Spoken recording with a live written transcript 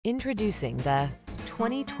Introducing the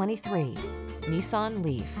 2023 Nissan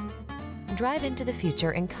Leaf. Drive into the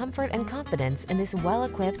future in comfort and confidence in this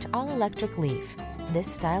well-equipped all-electric Leaf.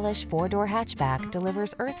 This stylish four-door hatchback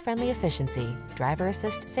delivers earth-friendly efficiency, driver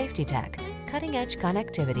assist safety tech, cutting-edge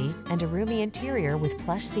connectivity, and a roomy interior with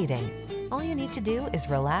plush seating. All you need to do is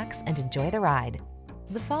relax and enjoy the ride.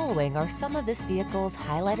 The following are some of this vehicle's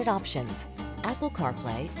highlighted options: Apple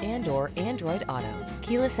CarPlay and/or Android Auto,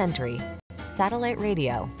 keyless entry, satellite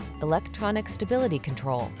radio, electronic stability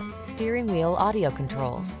control, steering wheel audio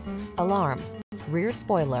controls, alarm, rear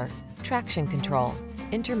spoiler, traction control,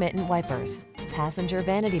 intermittent wipers, passenger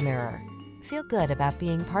vanity mirror. Feel good about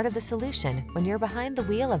being part of the solution when you're behind the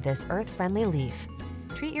wheel of this earth-friendly Leaf.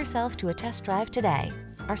 Treat yourself to a test drive today.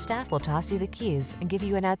 Our staff will toss you the keys and give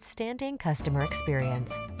you an outstanding customer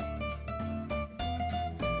experience.